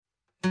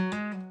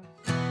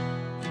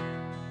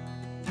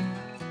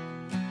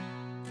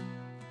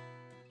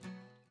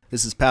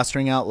This is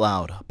Pastoring Out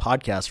Loud, a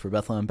podcast for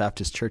Bethlehem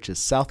Baptist Church's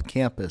South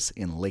Campus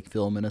in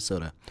Lakeville,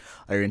 Minnesota.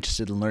 Are you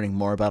interested in learning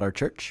more about our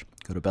church?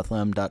 Go to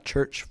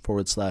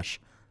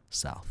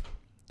bethlehem.church/south.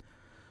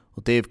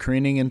 Well, Dave,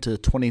 careening into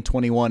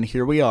 2021,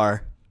 here we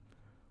are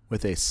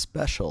with a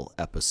special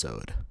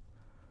episode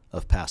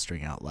of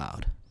Pastoring Out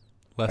Loud.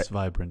 Less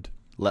vibrant.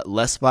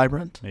 Less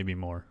vibrant? Maybe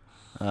more.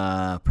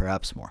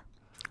 Perhaps more.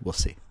 We'll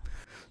see.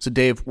 So,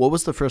 Dave, what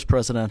was the first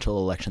presidential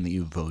election that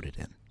you voted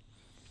in?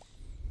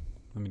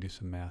 Let me do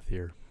some math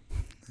here.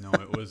 No,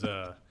 it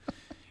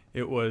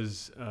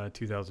was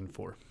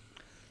 2004.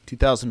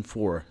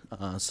 2004.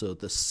 So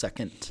the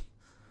second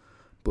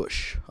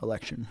Bush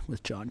election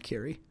with John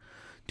Kerry.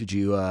 Did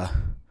you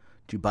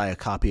buy a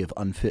copy of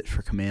Unfit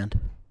for Command?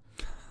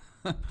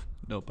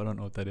 Nope, I don't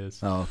know what that is.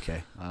 Oh,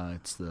 okay.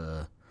 It's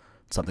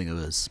something that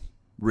was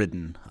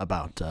written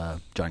about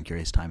John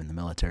Kerry's time in the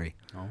military.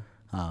 Oh.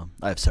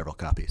 I have several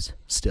copies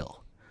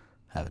still.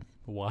 Haven't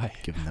Why?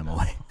 given them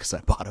away because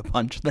I bought a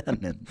bunch then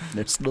and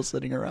they're still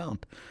sitting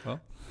around. Well,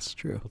 it's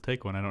true. I'll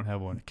take one. I don't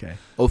have one. Okay.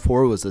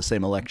 2004 was the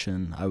same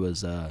election. I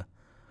was,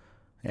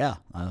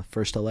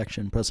 first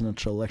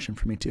presidential election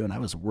for me too. And I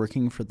was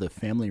working for the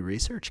Family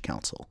Research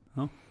Council.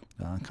 Oh.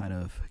 Kind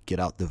of get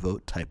out the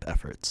vote type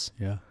efforts.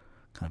 Yeah.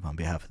 Kind of on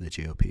behalf of the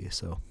GOP.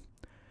 So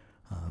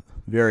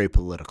very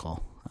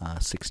political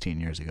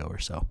 16 years ago or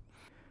so.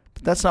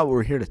 But that's not what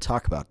we're here to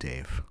talk about,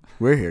 Dave.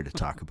 We're here to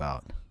talk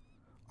about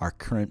our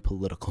current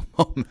political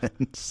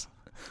moments.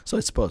 So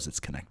I suppose it's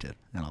connected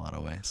in a lot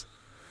of ways.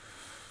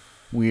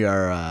 We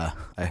are, I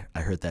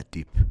heard that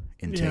deep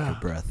intake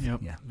of breath. Yep.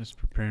 Yeah. Just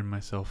preparing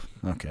myself.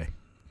 Okay.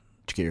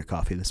 Did you get your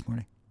coffee this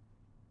morning?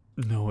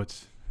 No,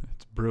 it's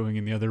brewing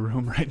in the other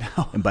room right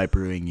now. And by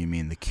brewing, you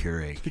mean the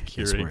Keurig. The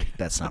Keurig.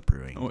 That's not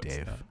brewing, No, it's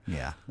Dave. not.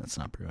 Yeah, that's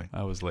not brewing.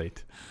 I was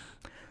late.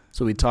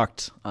 So we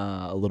talked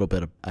a little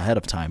bit ahead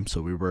of time.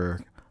 So we were,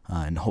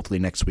 and hopefully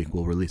next week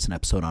we'll release an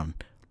episode on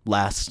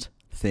last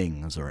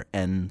things or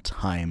end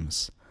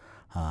times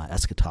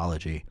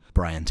eschatology.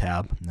 Brian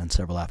Tabb, and then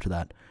several after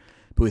that.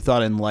 But we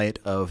thought in light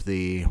of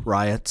the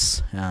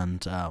riots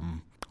and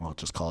I'll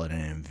just call it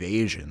an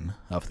invasion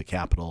of the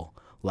Capitol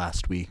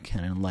last week,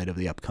 and in light of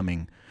the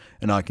upcoming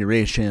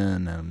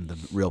inauguration and the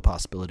real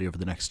possibility over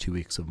the next 2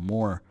 weeks of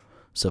more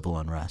civil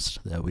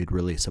unrest, that we'd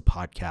release a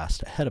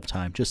podcast ahead of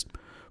time, just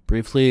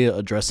briefly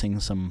addressing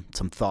some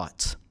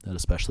thoughts that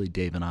especially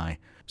Dave and I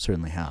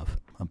certainly have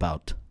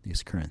about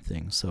these current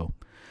things. So,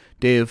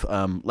 Dave,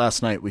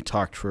 last night we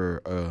talked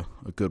for a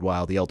good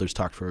while, the elders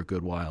talked for a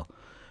good while,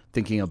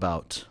 thinking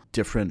about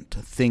different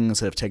things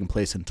that have taken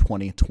place in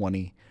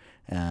 2020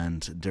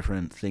 and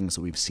different things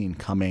that we've seen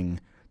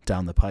coming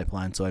down the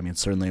pipeline. So, I mean,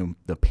 certainly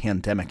the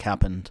pandemic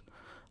happened,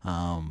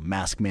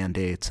 mask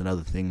mandates and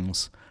other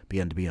things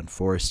began to be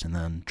enforced, and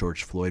then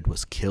George Floyd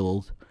was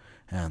killed,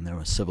 and there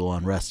was civil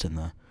unrest in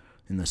the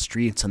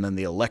streets, and then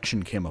the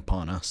election came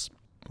upon us.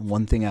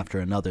 One thing after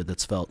another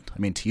that's felt, I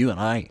mean, to you and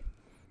I,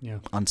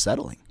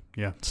 unsettling.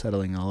 Yeah.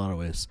 Settling in a lot of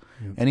ways.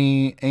 Yeah.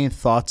 Any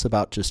thoughts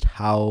about just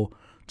how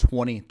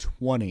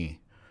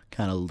 2020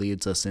 kind of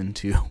leads us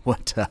into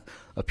what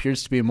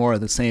appears to be more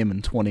of the same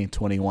in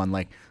 2021?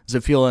 Like, is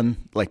it feeling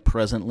like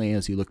presently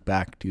as you look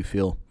back, do you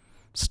feel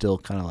still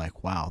kind of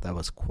like, wow, that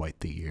was quite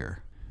the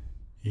year?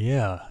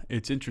 Yeah,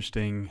 it's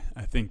interesting.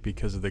 I think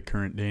because of the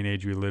current day and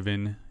age we live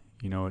in,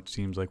 it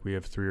seems like we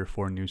have 3 or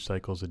 4 news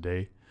cycles a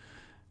day.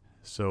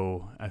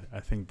 So I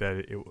think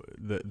that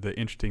the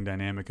interesting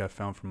dynamic I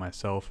found for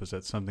myself is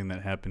that something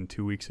that happened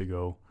 2 weeks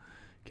ago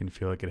can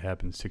feel like it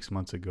happened 6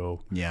 months ago.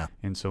 Yeah.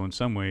 And so in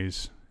some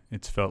ways,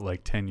 it's felt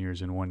like 10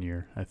 years in 1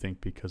 year, I think,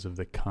 because of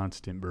the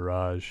constant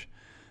barrage.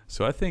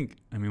 So I think,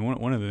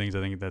 one of the things I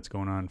think that's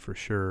going on for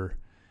sure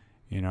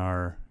in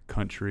our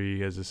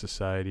country as a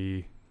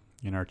society,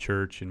 in our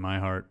church, in my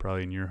heart,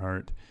 probably in your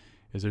heart,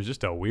 is there's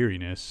just a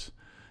weariness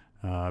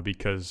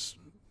because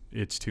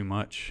it's too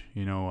much.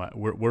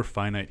 We're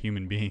finite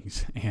human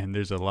beings, and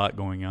there's a lot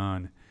going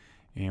on,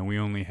 and we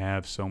only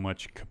have so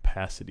much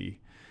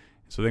capacity.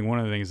 So I think one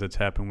of the things that's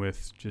happened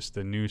with just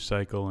the news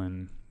cycle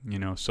and,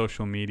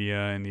 social media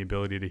and the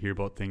ability to hear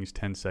about things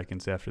 10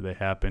 seconds after they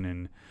happen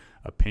and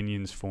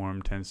opinions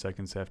form 10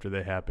 seconds after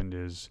they happened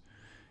is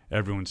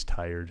everyone's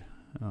tired.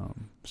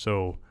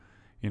 So,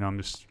 I'm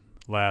just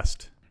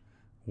last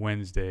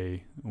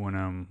Wednesday when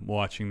I'm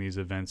watching these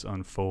events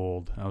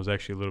unfold, I was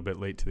actually a little bit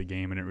late to the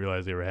game and didn't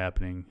realize they were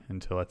happening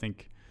until I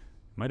think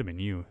it might have been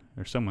you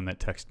or someone that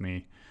texted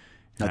me.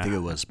 I think it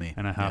was me.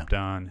 And I hopped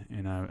on,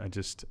 and I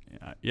just,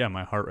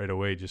 my heart right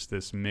away, just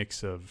this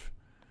mix of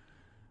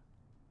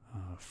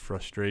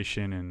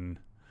frustration and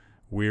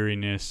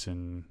weariness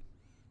and,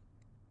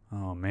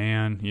 oh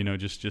man,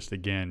 just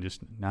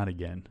not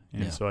again.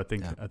 And so I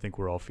think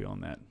we're all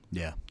feeling that.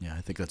 Yeah. I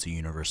think that's a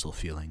universal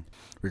feeling,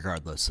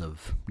 regardless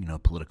of,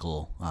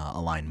 political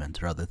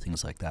alignment or other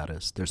things like that.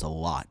 There's a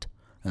lot,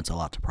 and it's a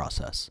lot to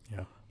process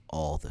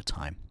all the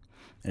time.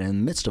 And in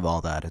the midst of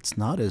all that, it's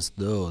not as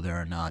though there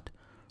are not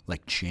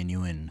like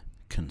genuine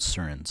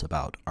concerns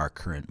about our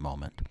current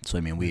moment. So,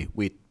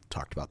 we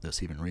talked about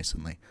this even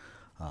recently.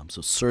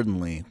 So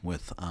certainly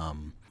with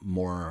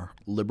more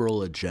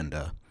liberal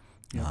agenda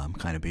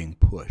kind of being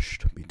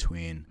pushed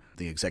between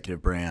the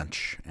executive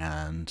branch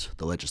and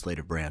the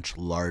legislative branch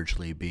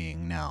largely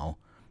being now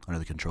under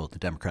the control of the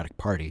Democratic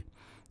Party,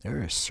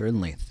 there are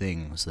certainly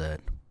things that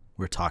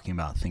we're talking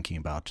about, thinking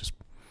about, just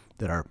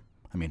that are,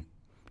 I mean,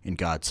 in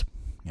God's,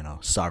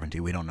 sovereignty,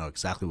 we don't know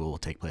exactly what will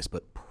take place,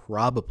 but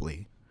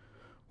probably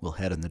will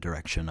head in the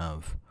direction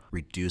of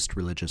reduced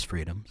religious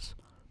freedoms,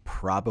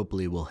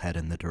 probably will head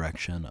in the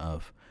direction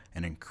of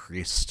an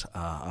increased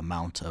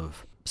amount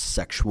of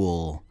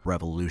sexual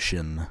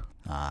revolution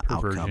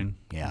outcome.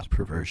 Yeah,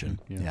 perversion.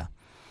 Yeah.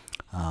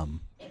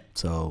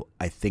 So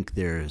I think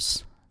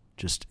there's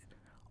just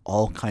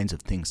all kinds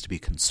of things to be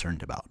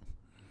concerned about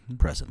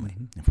presently.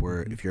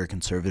 If you're a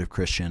conservative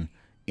Christian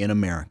in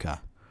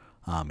America,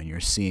 and you're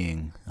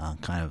seeing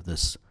kind of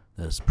this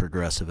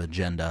progressive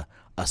agenda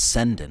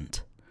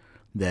ascendant,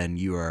 then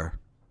you are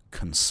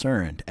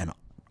concerned, and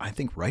I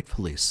think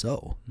rightfully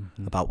so,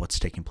 about what's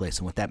taking place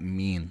and what that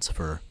means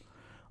for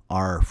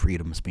our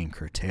freedoms being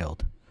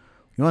curtailed.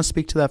 You want to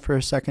speak to that for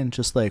a second?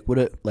 Just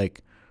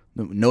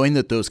knowing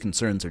that those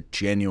concerns are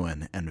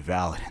genuine and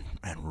valid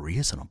and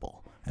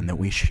reasonable, and that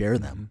we share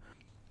them.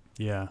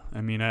 Yeah,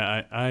 I mean,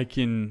 I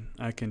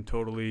can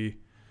totally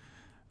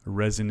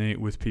resonate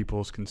with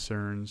people's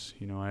concerns.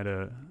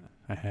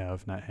 I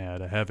have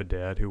a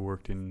dad who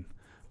worked in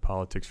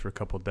politics for a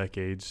couple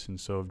decades, and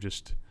so I've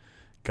just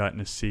gotten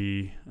to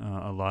see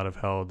a lot of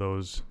how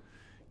those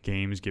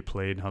games get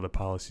played and how the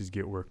policies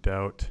get worked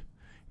out.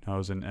 I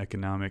was an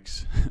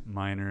economics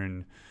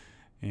minor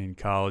in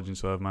college, and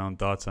so I have my own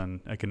thoughts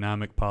on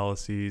economic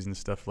policies and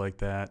stuff like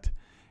that.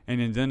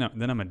 And then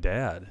I'm a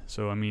dad,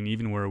 so I mean,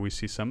 even where we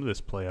see some of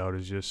this play out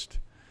is just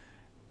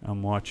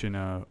I'm watching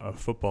a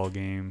football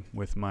game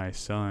with my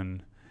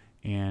son,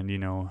 and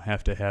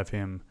have to have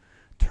him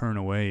turn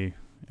away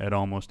at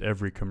almost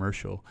every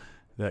commercial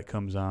that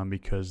comes on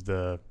because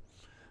the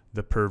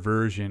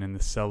perversion and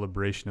the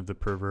celebration of the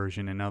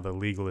perversion, and now the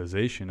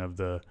legalization of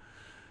the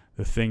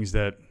things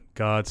that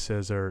God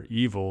says are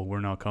evil, we're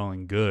now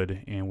calling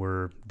good, and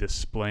we're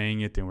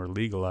displaying it and we're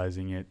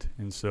legalizing it.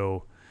 And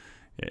so,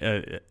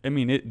 I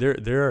mean,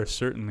 there are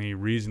certainly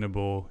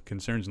reasonable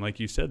concerns, and like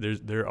you said,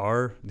 there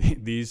are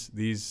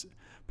these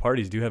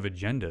parties do have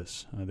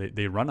agendas.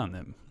 They run on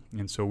them,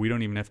 and so we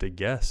don't even have to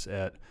guess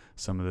at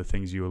some of the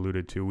things you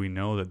alluded to. We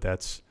know that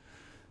that's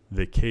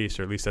the case,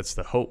 or at least that's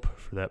the hope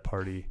for that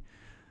party.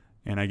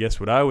 And I guess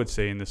what I would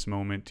say in this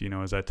moment,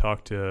 as I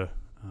talk to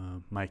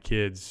my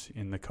kids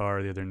in the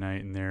car the other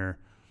night, and they're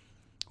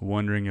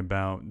wondering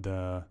about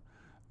the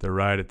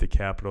riot at the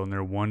Capitol, and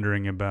they're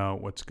wondering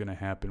about what's going to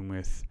happen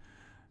with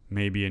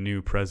maybe a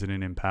new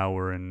president in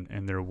power,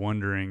 and they're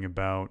wondering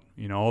about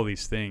all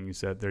these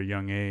things at their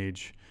young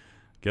age.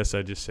 I guess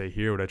I just say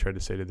here what I tried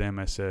to say to them.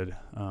 I said,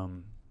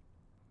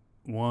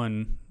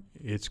 one,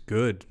 it's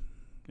good.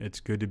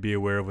 It's good to be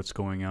aware of what's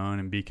going on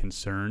and be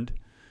concerned.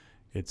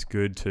 It's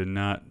good to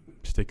not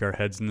stick our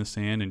heads in the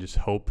sand and just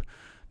hope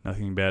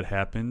nothing bad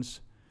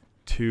happens.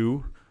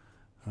 Two,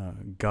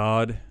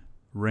 God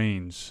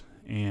reigns,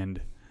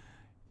 and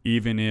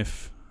even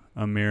if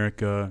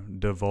America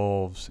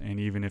devolves and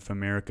even if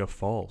America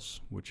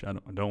falls, which I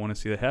don't want to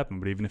see that happen,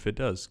 but even if it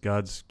does,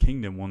 God's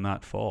kingdom will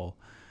not fall.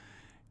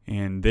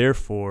 And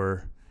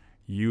therefore,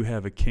 you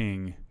have a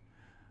king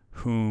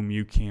whom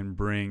you can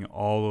bring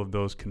all of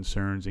those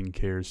concerns and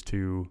cares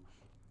to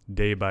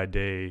day by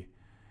day,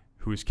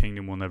 whose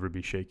kingdom will never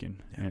be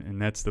shaken. Yeah.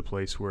 And that's the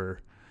place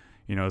where,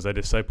 as I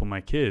disciple my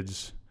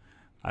kids,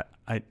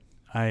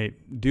 I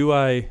do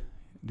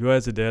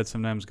as a dad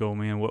sometimes go,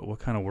 man, what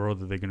kind of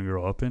world are they going to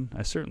grow up in?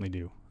 I certainly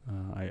do.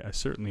 I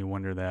certainly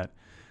wonder that.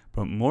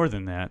 But more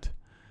than that,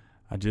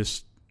 I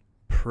just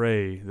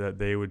pray that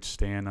they would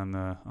stand on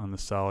the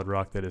solid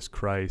rock that is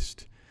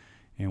Christ.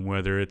 And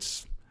whether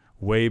it's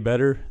way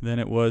better than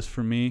it was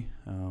for me,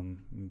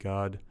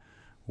 God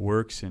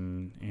works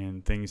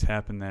and things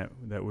happen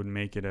that would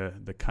make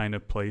it the kind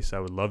of place I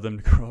would love them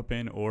to grow up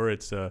in, or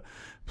it's a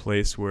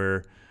place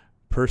where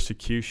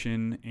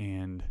persecution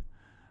and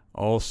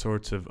all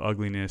sorts of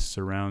ugliness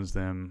surrounds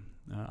them.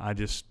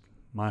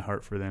 My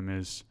heart for them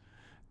is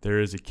there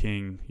is a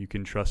king. You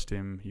can trust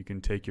him. You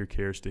can take your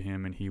cares to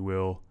him, and he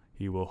will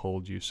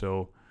hold you.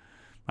 So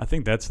I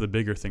think that's the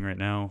bigger thing right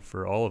now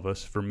for all of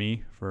us, for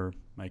me, for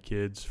my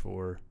kids,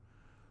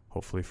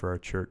 hopefully for our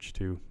church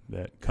too,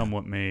 that come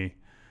what may,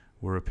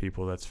 we're a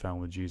people that's found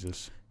with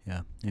Jesus.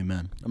 Yeah,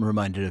 amen. I'm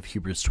reminded of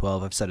Hebrews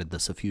 12. I've cited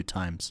this a few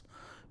times,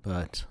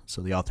 but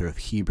so the author of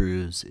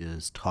Hebrews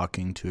is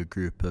talking to a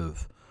group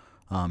of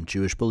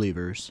Jewish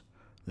believers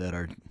that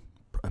are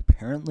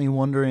apparently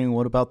wondering,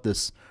 what about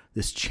this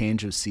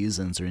change of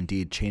seasons, or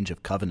indeed change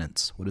of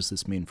covenants? What does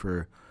this mean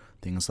for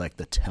things like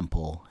the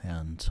temple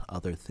and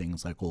other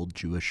things like old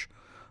Jewish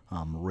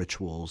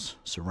rituals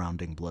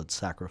surrounding blood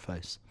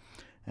sacrifice?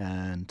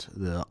 And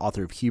the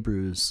author of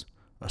Hebrews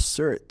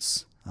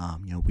asserts,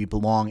 we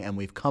belong and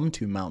we've come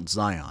to Mount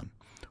Zion,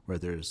 where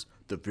there's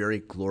the very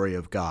glory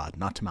of God,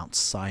 not to Mount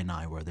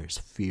Sinai, where there's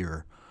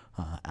fear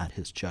at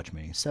his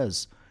judgment. He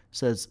says,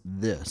 says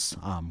this,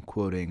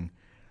 quoting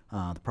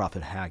the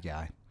prophet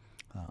Haggai.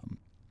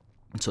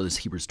 So this is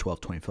Hebrews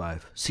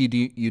 12:25.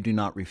 See, you do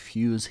not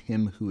refuse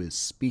him who is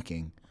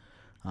speaking.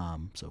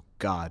 So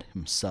God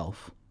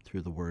himself,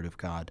 through the word of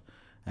God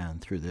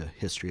and through the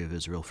history of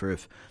Israel. For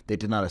if they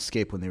did not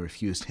escape when they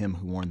refused him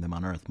who warned them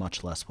on earth,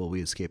 much less will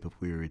we escape if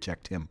we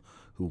reject him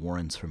who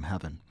warns from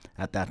heaven.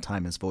 At that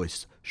time his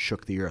voice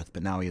shook the earth,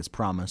 but now he has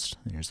promised,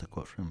 and here's the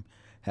quote from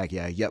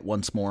Haggai, yet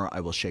once more I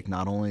will shake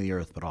not only the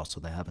earth but also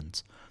the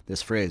heavens.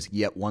 This phrase,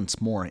 yet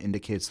once more,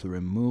 indicates the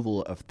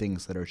removal of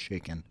things that are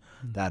shaken,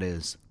 that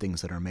is,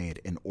 things that are made,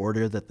 in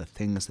order that the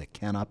things that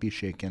cannot be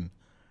shaken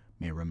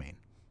may remain.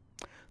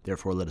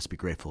 Therefore let us be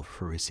grateful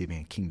for receiving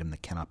a kingdom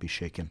that cannot be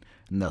shaken,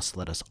 and thus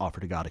let us offer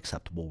to God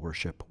acceptable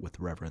worship with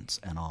reverence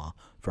and awe,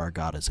 for our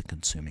God is a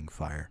consuming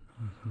fire.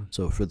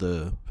 So for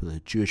the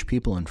Jewish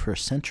people in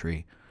first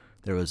century,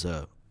 there was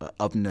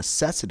of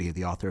necessity,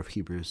 the author of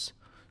Hebrews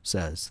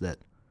says that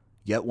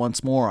yet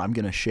once more I'm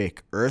going to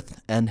shake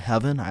earth and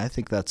heaven. I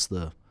think that's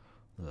the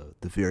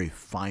very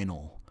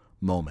final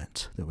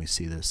moment that we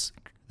see this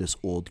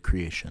old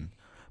creation.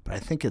 But I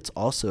think it's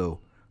also,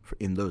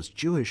 in those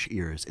Jewish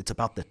ears, it's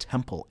about the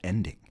temple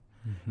ending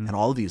and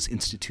all these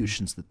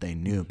institutions that they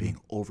knew being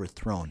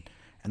overthrown.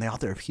 And the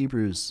author of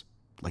Hebrews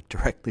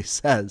directly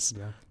says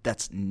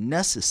that's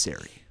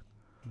necessary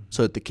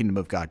so that the kingdom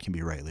of God can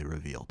be rightly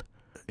revealed.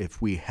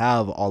 If we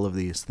have all of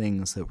these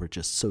things that we're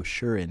just so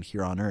sure in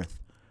here on earth,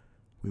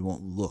 we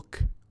won't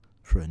look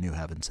for a new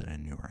heavens and a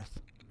new earth.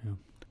 Yeah.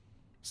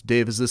 So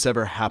Dave, has this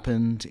ever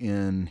happened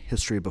in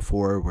history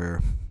before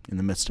where in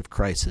the midst of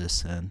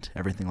crisis and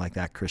everything like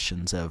that,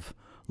 Christians have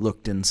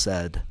looked and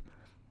said,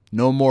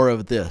 no more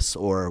of this,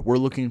 or we're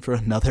looking for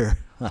another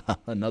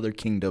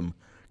kingdom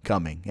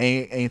coming?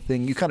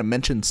 Anything? You kind of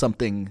mentioned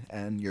something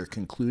in your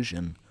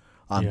conclusion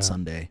on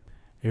Sunday.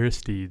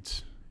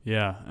 Aristides.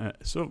 Yeah.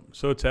 So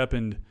it's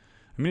happened.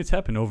 I mean, it's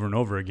happened over and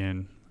over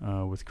again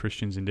with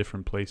Christians in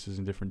different places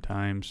and different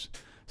times.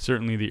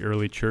 Certainly the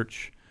early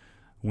church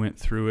went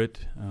through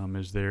it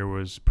as there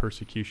was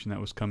persecution that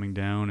was coming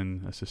down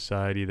and a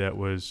society that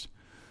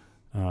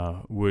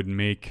would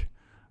make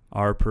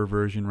our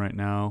perversion right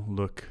now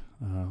look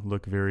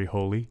very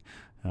holy.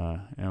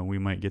 And we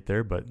might get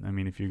there, but I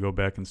mean, if you go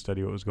back and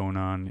study what was going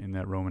on in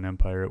that Roman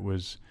Empire, it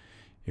was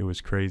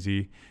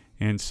crazy.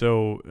 And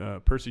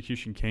so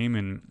persecution came,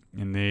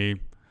 and they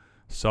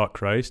sought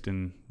Christ,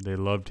 and they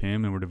loved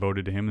him and were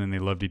devoted to him, and they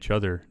loved each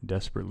other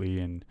desperately.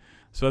 And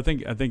so I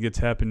think it's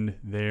happened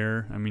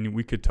there. I mean,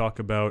 we could talk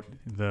about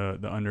the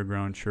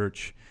underground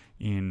church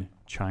in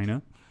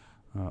China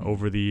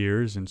over the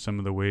years and some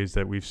of the ways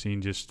that we've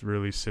seen just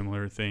really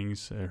similar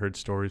things. I heard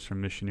stories from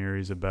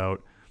missionaries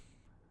about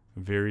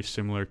very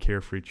similar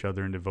care for each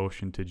other and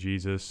devotion to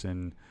Jesus,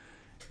 and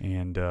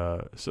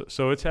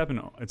so it's happened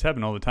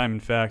all the time. In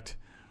fact,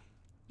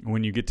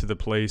 when you get to the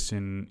place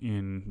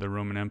in the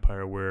Roman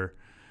Empire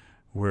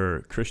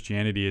where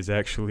Christianity is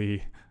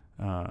actually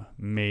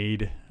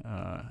made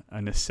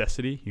a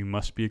necessity, you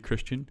must be a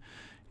Christian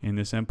in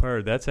this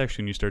empire, that's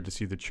actually when you start to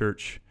see the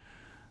church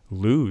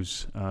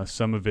lose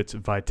some of its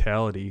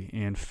vitality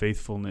and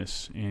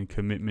faithfulness and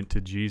commitment to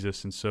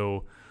Jesus. And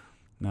so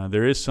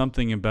there is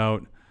something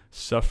about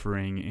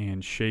suffering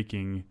and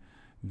shaking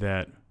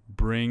that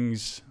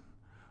brings,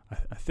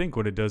 I think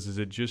what it does is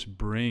it just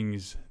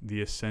brings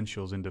the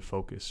essentials into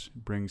focus,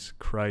 brings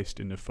Christ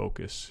into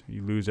focus.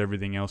 You lose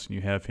everything else and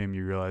you have him,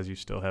 you realize you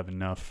still have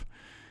enough,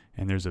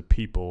 and there's a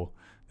people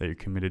that you're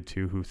committed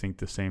to who think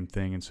the same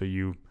thing, and so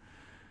you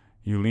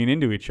lean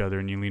into each other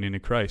and you lean into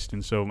Christ.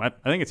 And so I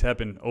think it's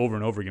happened over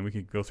and over again. We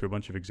could go through a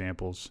bunch of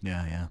examples.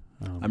 Yeah.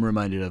 I'm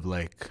reminded of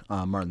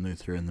Martin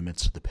Luther in the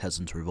midst of the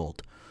Peasants'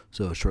 Revolt.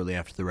 So shortly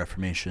after the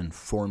Reformation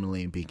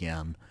formally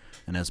began,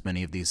 and as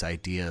many of these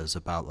ideas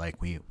about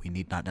we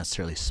need not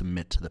necessarily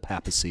submit to the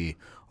papacy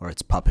or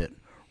its puppet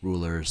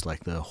rulers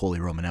like the Holy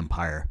Roman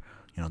Empire,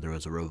 there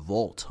was a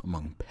revolt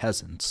among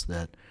peasants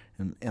that,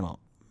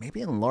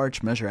 maybe in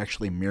large measure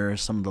actually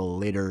mirrors some of the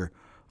later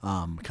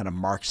kind of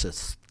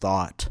Marxist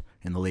thought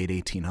in the late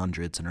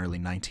 1800s and early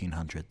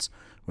 1900s,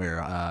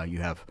 where you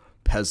have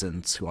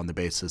peasants who, on the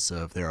basis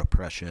of their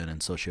oppression and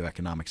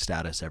socioeconomic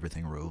status,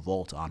 everything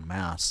revolt en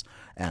masse,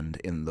 and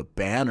in the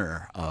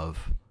banner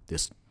of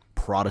this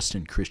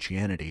Protestant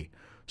Christianity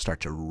start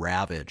to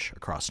ravage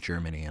across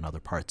Germany and other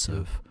parts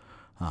of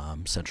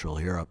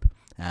Central Europe.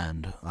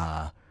 And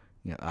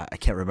I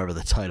can't remember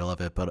the title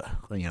of it, but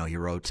he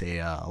wrote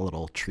a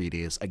little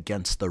treatise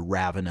against the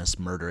ravenous,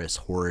 murderous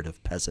horde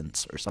of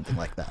peasants or something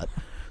like that.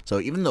 So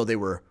even though they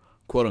were,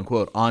 quote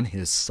unquote, on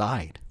his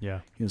side,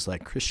 he was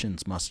like,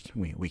 Christians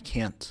we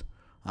can't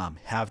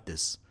have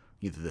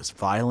either this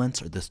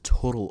violence or this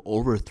total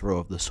overthrow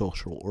of the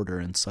social order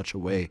in such a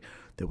way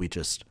that we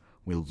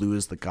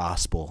lose the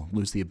gospel,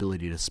 lose the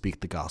ability to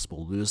speak the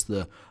gospel, lose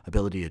the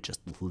ability to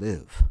just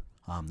live.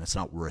 That's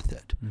not worth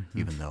it,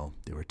 even though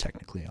they were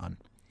technically on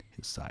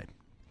his side.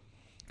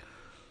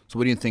 So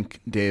what do you think,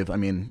 Dave? I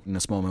mean, in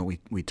this moment,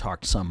 we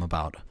talked some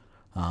about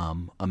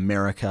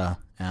America,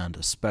 and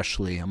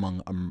especially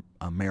among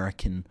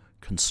American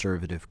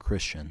conservative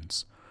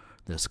Christians.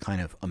 this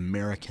kind of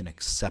American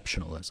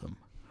exceptionalism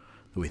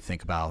that we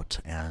think about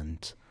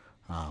and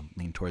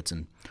lean towards.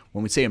 And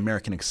when we say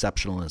American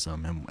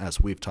exceptionalism, and as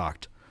we've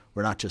talked,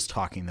 we're not just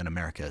talking that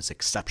America is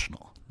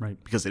exceptional,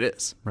 Right. because it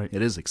is. Right.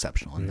 It is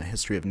exceptional in Yeah. the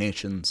history of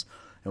nations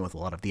and with a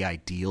lot of the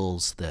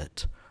ideals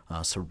that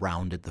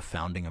surrounded the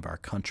founding of our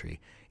country.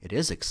 It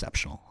is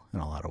exceptional in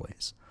a lot of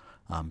ways.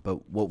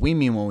 But what we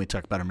mean when we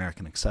talk about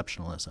American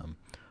exceptionalism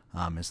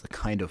is the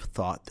kind of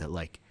thought that,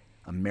 like,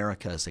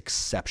 America is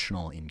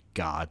exceptional in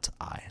God's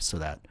eye. So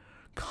that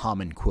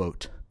common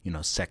quote,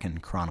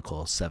 2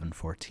 Chronicles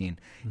 7:14,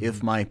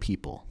 if my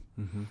people,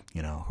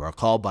 who are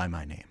called by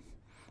my name,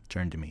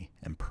 turn to me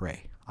and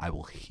pray, I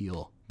will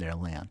heal their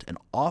land. And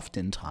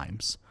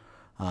oftentimes,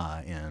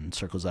 in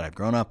circles that I've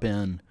grown up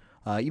in,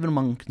 even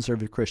among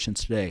conservative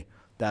Christians today,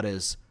 that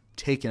is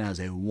taken as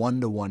a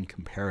one-to-one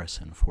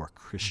comparison for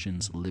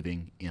Christians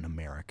living in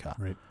America,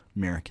 Right.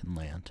 American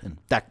land, and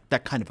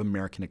that kind of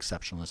American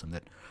exceptionalism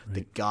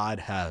that God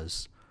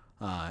has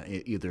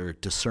either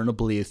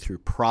discernibly through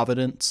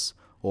providence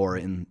or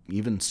in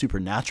even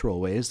supernatural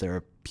ways. There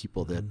are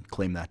people that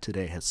claim that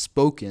today, has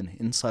spoken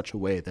in such a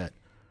way that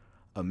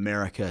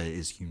America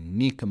is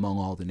unique among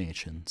all the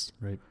nations.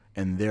 Right.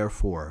 And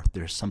therefore,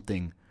 there's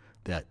something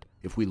that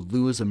if we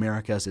lose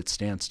America as it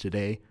stands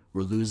today,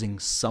 we're losing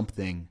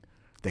something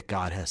that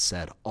God has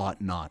said ought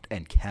not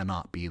and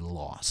cannot be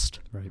lost.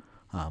 Right.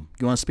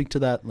 You want to speak to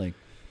that?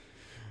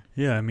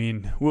 Yeah, I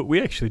mean, what we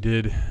actually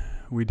did,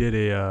 we did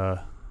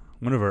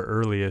one of our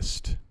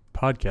earliest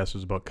podcasts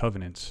was about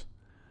covenants,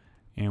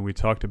 and we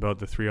talked about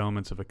the three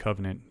elements of a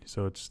covenant.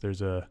 So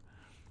there's a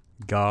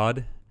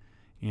God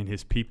and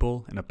his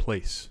people and a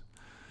place.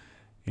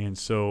 And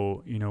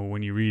so,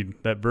 when you read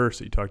that verse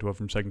that you talked about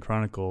from 2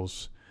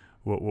 Chronicles,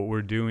 what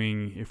we're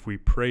doing, if we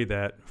pray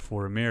that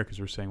for America, is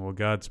we're saying, well,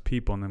 God's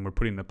people, and then we're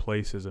putting the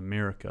place as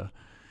America.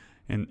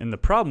 And the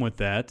problem with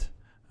that,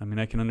 I mean,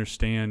 I can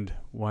understand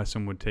why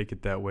someone would take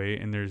it that way,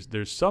 and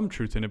there's some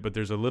truth in it, but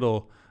there's a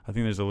little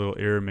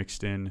error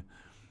mixed in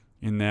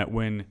that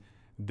when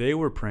they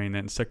were praying that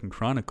in 2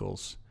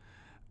 Chronicles,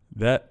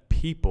 that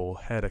people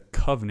had a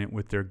covenant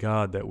with their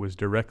God that was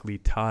directly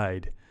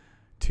tied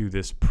to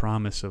this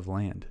promise of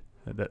land.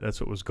 That's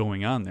what was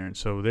going on there. And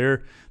so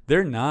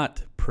they're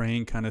not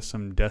praying kind of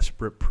some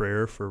desperate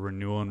prayer for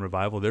renewal and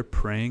revival. They're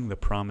praying the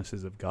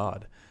promises of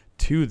God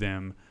to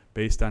them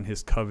based on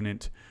his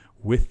covenant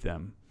with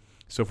them.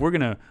 So if we're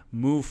going to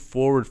move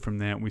forward from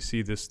that, we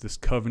see this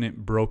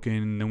covenant broken,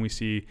 and then we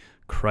see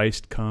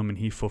Christ come and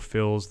he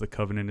fulfills the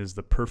covenant as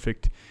the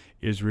perfect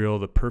Israel,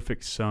 the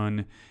perfect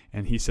Son,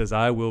 and he says,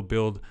 I will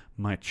build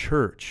my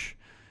church,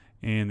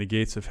 and the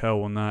gates of hell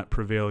will not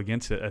prevail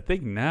against it. I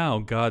think now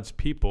God's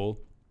people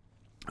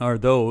are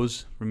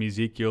those from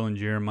Ezekiel and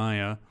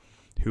Jeremiah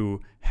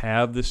who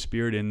have the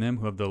Spirit in them,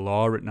 who have the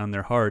law written on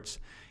their hearts,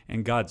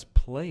 and God's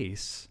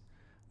place,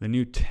 the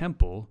new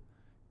temple,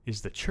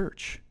 is the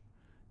church.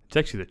 It's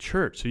actually the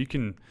church. So you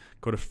can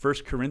go to 1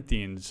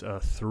 Corinthians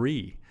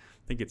 3,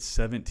 I think it's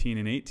 17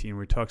 and 18,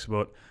 where he talks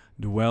about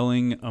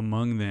dwelling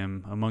among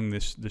them, among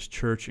this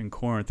church in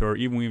Corinth, or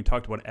even we even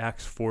talked about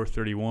Acts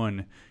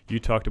 4:31. You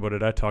talked about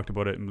it, I talked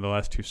about it in the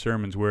last two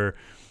sermons, where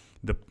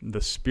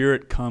the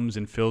Spirit comes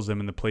and fills them,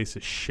 and the place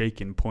is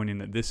shaken, pointing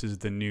that this is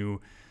the new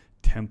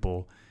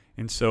temple.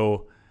 And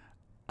so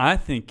I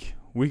think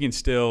we can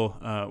still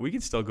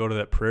go to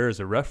that prayer as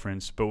a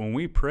reference, but when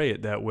we pray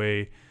it that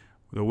way,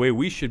 the way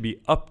we should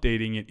be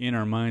updating it in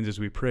our minds as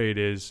we pray it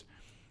is,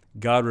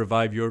 God,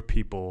 revive your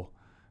people,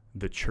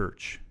 the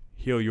church.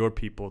 Heal your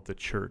people, the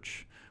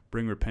church.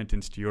 Bring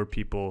repentance to your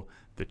people,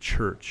 the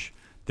church.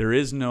 There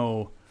is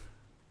no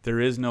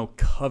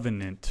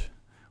covenant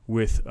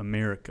with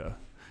America.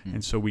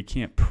 And so we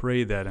can't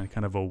pray that on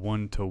kind of a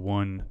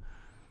one-to-one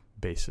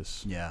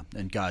basis. Yeah,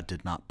 and God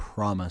did not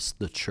promise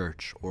the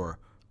church or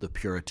the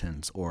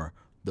Puritans or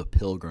the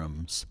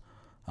Pilgrims,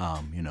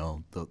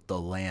 the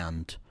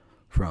land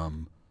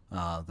from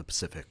the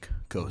Pacific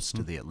coast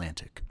to the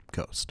Atlantic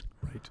coast.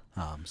 Right.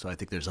 So I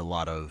think there's a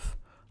lot of,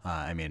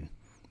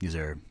 these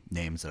are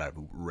names that I've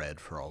read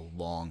for a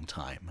long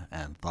time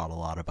and thought a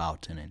lot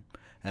about,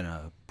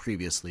 and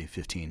previously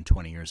 15,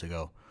 20 years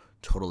ago,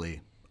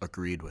 totally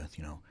agreed with,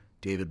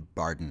 David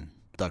Barden,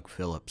 Doug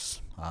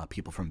Phillips,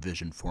 people from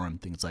Vision Forum,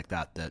 things like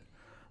that,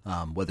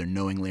 whether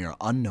knowingly or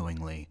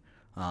unknowingly,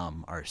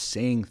 are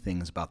saying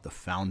things about the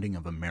founding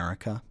of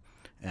America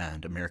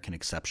and American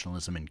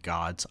exceptionalism in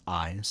God's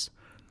eyes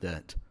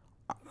that,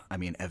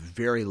 at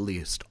very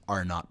least,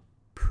 are not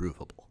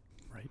provable.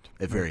 Right.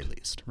 At very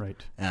least.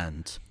 Right.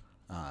 And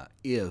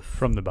if...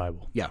 From the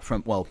Bible. Yeah,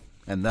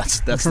 and that's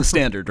the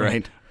standard,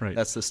 right? Right.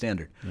 That's the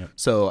standard. Yep.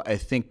 So I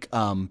think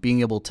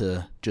being able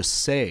to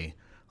just say,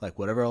 like,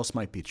 whatever else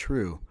might be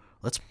true,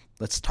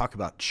 let's talk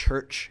about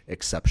church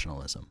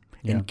exceptionalism.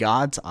 Yeah. In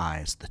God's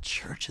eyes, the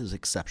church is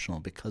exceptional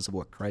because of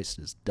what Christ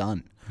has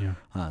done. Yeah.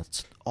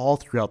 It's all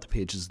throughout the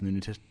pages of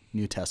the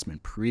New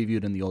Testament,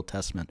 previewed in the Old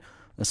Testament,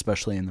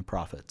 especially in the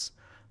prophets.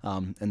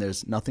 And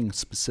there's nothing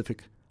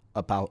specific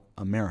about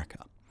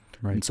America.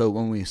 Right. And so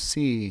when we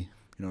see,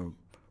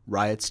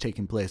 riots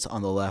taking place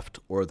on the left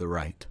or the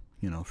right,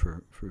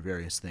 for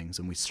various things.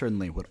 And we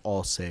certainly would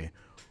all say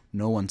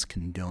no one's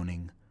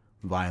condoning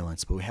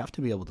violence, but we have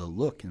to be able to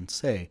look and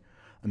say,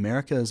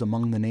 America is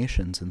among the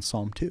nations in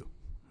Psalm 2.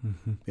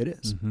 Mm-hmm. It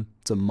is. Mm-hmm.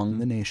 It's among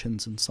the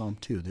nations in Psalm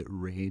 2 that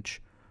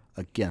rage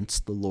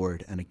against the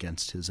Lord and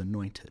against his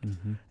anointed.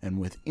 Mm-hmm. And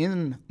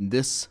within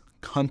this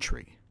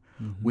country,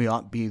 Mm-hmm. we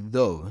ought be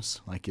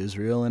those, like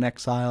Israel in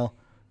exile.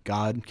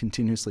 God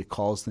continuously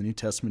calls the New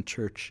Testament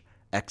church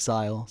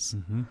exiles.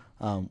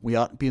 Mm-hmm. We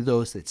ought to be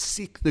those that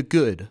seek the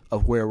good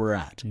of where we're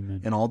at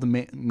Amen. in all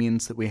the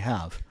means that we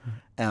have,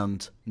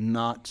 and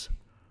not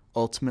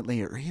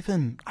ultimately, or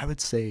even, I would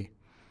say,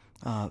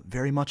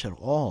 very much at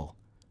all,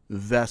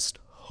 vest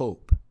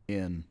hope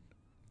in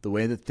the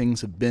way that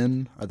things have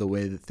been or the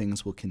way that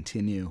things will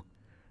continue,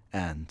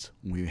 and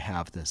we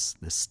have this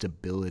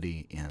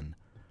stability in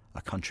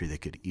a country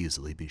that could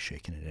easily be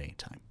shaken at any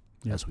time,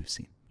 as we've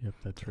seen. Yep,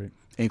 that's right.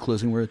 Any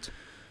closing words?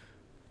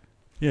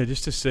 Yeah,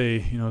 just to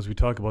say, as we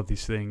talk about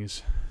these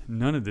things,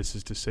 none of this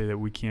is to say that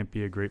we can't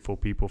be a grateful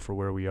people for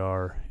where we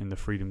are and the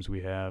freedoms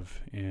we have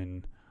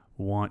and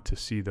want to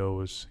see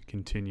those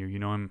continue.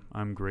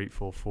 I'm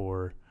grateful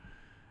for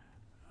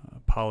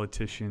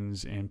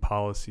politicians and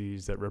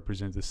policies that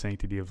represent the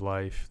sanctity of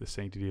life, the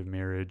sanctity of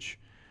marriage,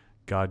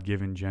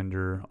 God-given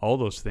gender, all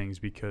those things,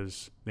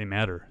 because they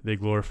matter. They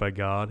glorify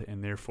God,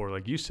 and therefore,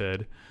 like you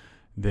said,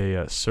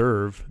 they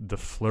serve the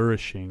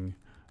flourishing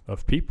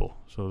of people.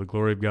 So the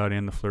glory of God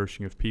and the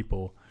flourishing of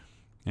people.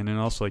 And then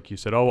also, like you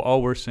said,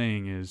 all we're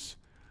saying is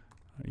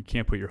you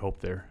can't put your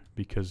hope there,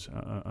 because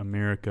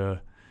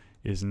America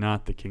is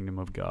not the kingdom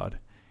of God.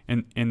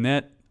 And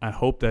that, I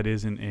hope that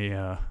isn't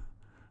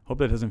hope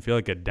that doesn't feel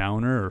like a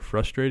downer or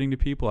frustrating to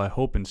people. I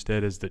hope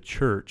instead, as the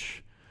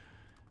church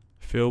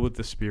filled with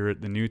the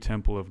Spirit, the new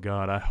temple of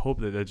God, I hope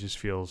that just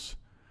feels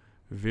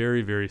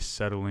very, very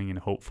settling and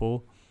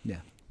hopeful. Yeah.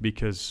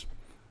 Because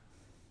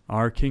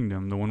our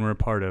kingdom, the one we're a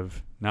part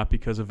of, not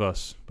because of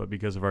us, but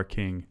because of our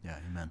King,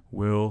 Amen.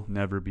 will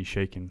never be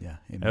shaken. Yeah,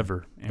 amen.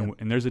 Ever.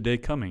 And there's a day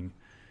coming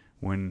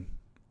when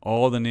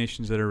all the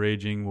nations that are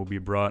raging will be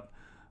brought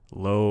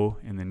low,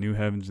 and the new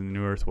heavens and the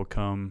new earth will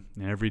come,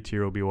 and every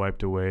tear will be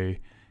wiped away,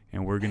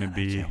 and we're going to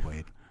be... I can't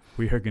wait.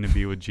 We are going to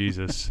be with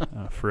Jesus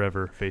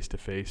forever, face to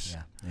face.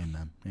 Yeah,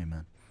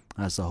 amen.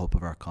 That's the hope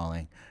of our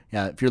calling.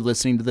 Yeah, if you're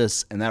listening to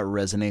this and that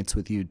resonates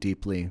with you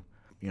deeply,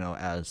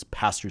 as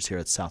pastors here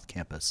at South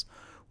Campus,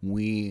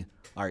 we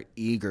are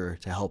eager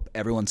to help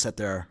everyone set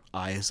their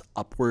eyes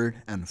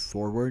upward and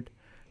forward.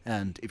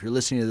 And if you're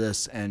listening to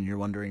this and you're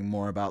wondering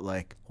more about,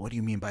 what do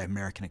you mean by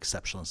American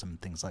exceptionalism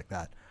and things like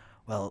that?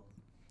 Well,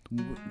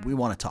 we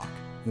want to talk.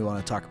 We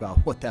want to talk about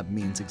what that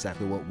means,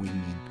 exactly what we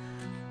mean.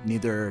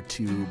 Neither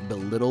to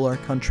belittle our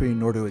country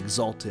nor to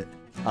exalt it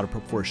out of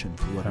proportion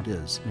for what it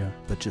is,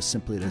 but just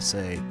simply to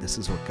say this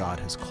is what God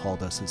has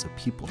called us as a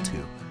people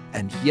to.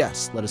 And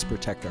yes, let us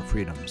protect our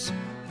freedoms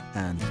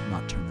and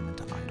not turn them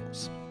into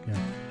idols.